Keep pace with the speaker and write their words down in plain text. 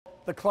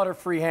the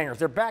clutter-free hangers.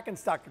 They're back in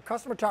stock. They're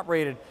customer top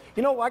rated.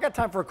 You know, I got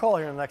time for a call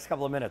here in the next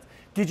couple of minutes.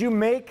 Did you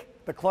make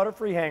the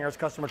clutter-free hangers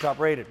customer top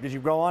rated? Did you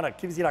go on at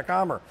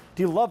QVC.com, or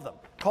do you love them?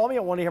 Call me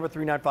at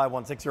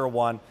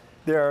 1-800-395-1601.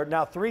 There are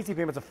now 3 easy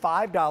payments of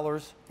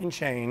 $5 and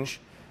change.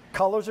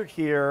 Colors are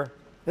here.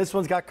 This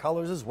one's got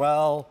colors as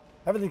well.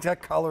 Everything's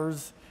got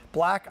colors.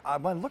 Black,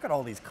 look at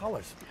all these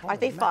colors. Aren't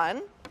they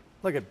fun?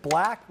 Look at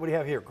black. What do you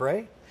have here?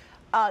 Gray?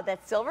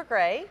 That's silver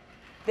gray.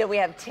 Then we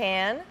have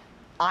tan,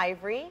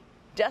 ivory,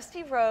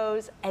 dusty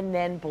rose, and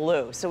then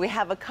blue. So we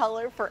have a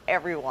color for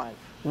everyone.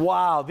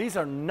 Wow, these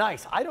are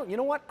nice. You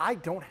know what? I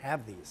don't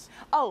have these.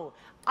 Oh,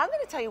 I'm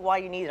going to tell you why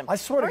you need them. I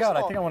swear to God,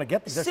 I think I want to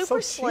get these. They're so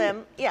super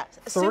slim. cheap. Yeah.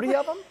 30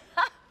 of them?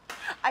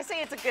 I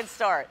say it's a good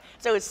start.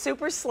 So it's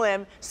super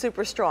slim,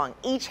 super strong.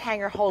 Each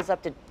hanger holds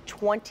up to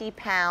 20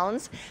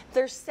 pounds.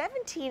 They're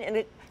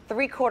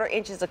 17.75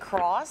 inches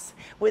across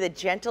with a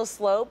gentle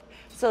slope.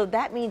 So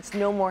that means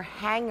no more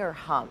hanger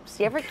humps.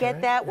 You ever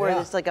get that where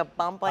there's like a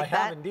bump like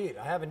that?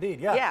 I have indeed,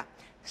 yes. Yeah.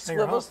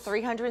 Swivels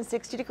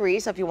 360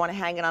 degrees, so if you want to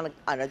hang it on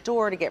a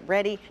door to get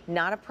ready,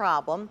 not a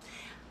problem.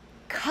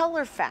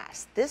 Color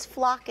fast. This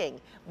flocking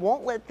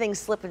won't let things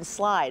slip and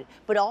slide,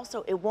 but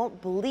also it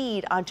won't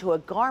bleed onto a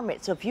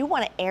garment. So if you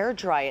want to air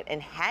dry it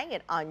and hang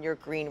it on your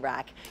green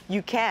rack,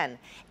 you can.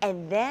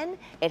 And then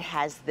it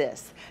has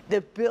this, the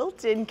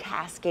built-in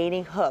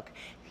cascading hook.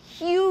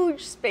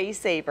 Huge space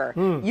saver.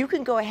 You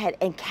can go ahead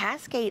and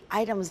cascade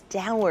items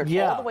downward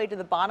all the way to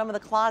the bottom of the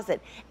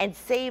closet and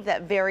save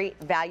that very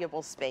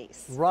valuable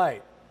space.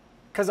 Right,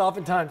 because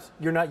oftentimes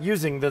you're not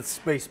using the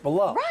space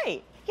below.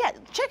 Right. Yeah,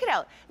 check it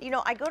out. You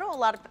know, I go to a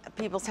lot of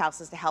people's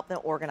houses to help them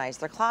organize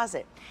their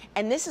closet.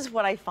 And this is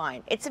what I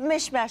find. It's a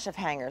mishmash of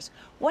hangers.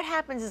 What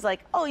happens is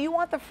like, oh, you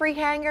want the free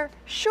hanger?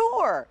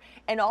 Sure.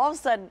 And all of a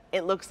sudden,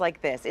 it looks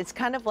like this. It's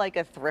kind of like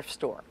a thrift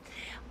store.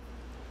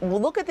 Well,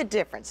 look at the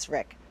difference,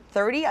 Rick.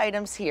 30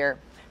 items here,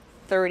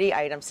 30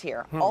 items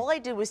here. All I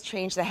did was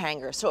change the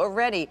hanger. So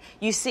already,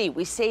 you see,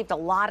 we saved a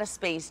lot of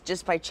space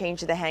just by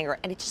changing the hanger,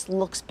 and it just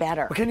looks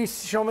better. Well, can you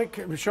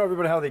show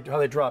everybody how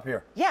they drop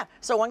here? Yeah,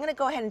 so I'm gonna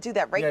go ahead and do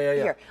that right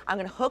here. I'm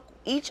gonna hook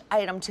each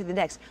item to the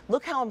next.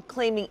 Look how I'm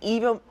claiming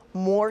even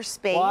more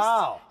space.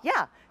 Wow.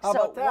 Yeah. How so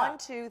about that? 1,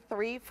 2,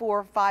 3,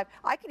 4, 5.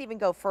 I could even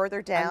go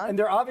further down. And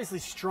they're obviously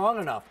strong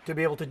enough to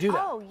be able to do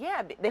that. Oh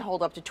yeah, they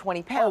hold up to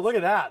 20 pounds. Oh, look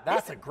at that.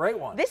 That's a great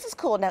one. This is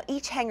cool. Now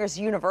each hanger is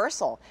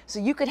universal, so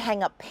you could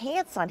hang up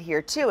pants on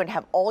here too and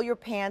have all your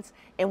pants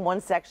in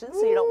one section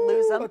so you don't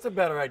lose them. That's a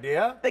better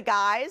idea. The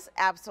guys,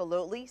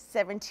 absolutely,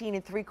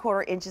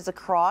 17.75 inches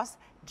across.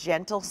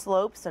 Gentle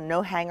slope, so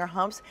no hanger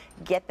humps.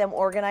 Get them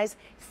organized.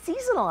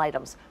 Seasonal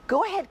items,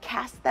 go ahead,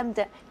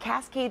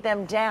 cascade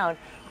them down,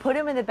 put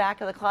them in the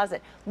back of the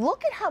closet.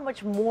 Look at how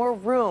much more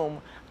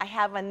room I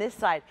have on this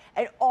side.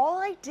 And all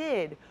I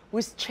did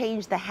was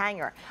change the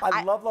hanger.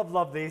 I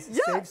love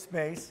these. Save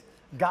space.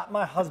 Got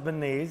my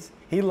husband these.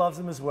 He loves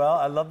them as well.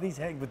 I love these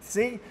hangers. But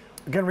see,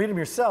 you can read them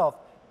yourself.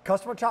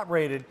 Customer top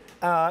rated.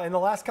 In the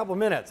last couple of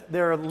minutes,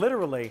 there are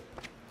literally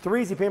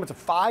 3 easy payments of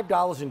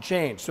 $5 and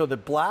change. So the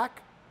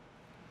black,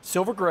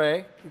 silver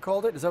gray, you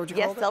called it? Is that what you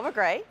called it? Yes, silver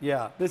gray.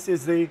 Yeah, this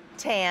is the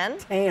tan.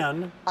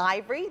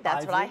 Ivory,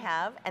 that's what I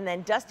have. And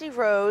then dusty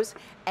rose,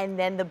 and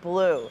then the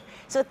blue.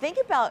 So think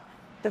about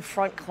the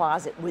front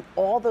closet with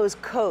all those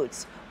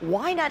coats.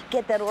 Why not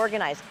get that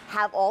organized?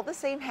 Have all the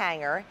same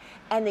hanger,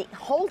 and they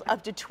hold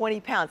up to 20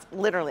 pounds.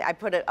 Literally, I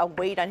put a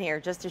weight on here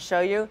just to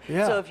show you.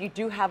 Yeah. So if you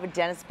do have a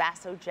Dennis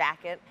Basso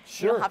jacket,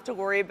 you don't have to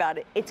worry about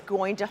it. It's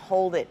going to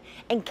hold it.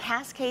 And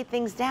cascade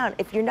things down.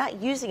 If you're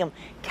not using them,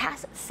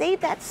 save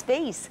that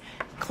space.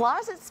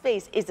 Closet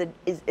space is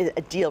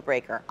a deal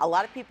breaker. A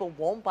lot of people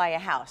won't buy a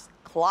house.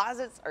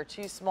 Closets are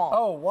too small.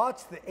 Oh,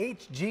 watch the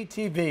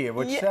HGTV,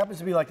 which happens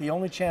to be like the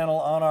only channel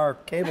on our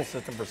cable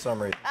system for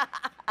some reason.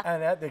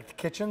 And the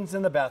kitchens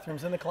and the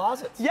bathrooms and the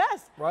closets.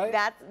 Yes. Right?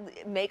 That's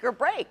make or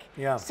break.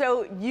 Yeah.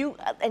 So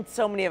and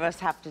so many of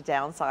us have to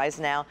downsize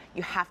now.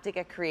 You have to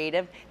get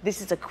creative. This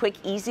is a quick,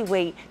 easy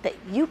way that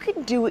you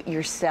can do it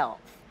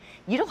yourself.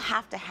 You don't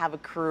have to have a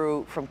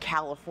crew from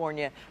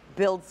California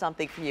build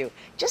something for you.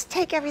 Just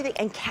take everything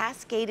and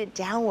cascade it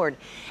downward.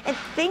 And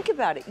think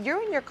about it.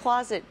 You're in your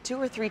closet 2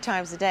 or 3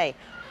 times a day.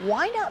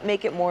 Why not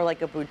make it more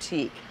like a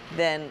boutique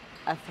than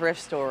a thrift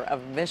store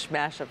of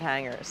mishmash of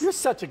hangers? You're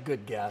such a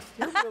good guest.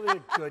 You're really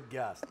a good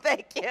guest.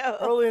 Thank you.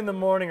 Early in the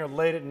morning or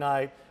late at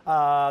night,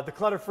 the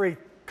clutter-free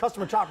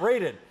customer top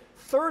rated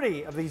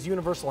 30 of these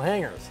universal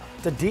hangers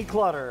to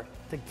declutter,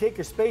 to take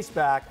your space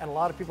back, and a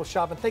lot of people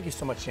shopping. Thank you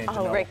so much, Shane.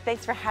 Oh, Rick,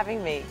 thanks for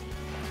having me.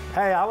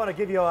 Hey, I want to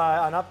give you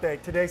an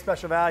update. Today's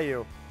special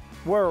value.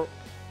 We're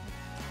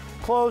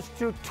close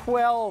to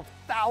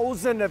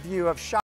 12,000 of you have shopped.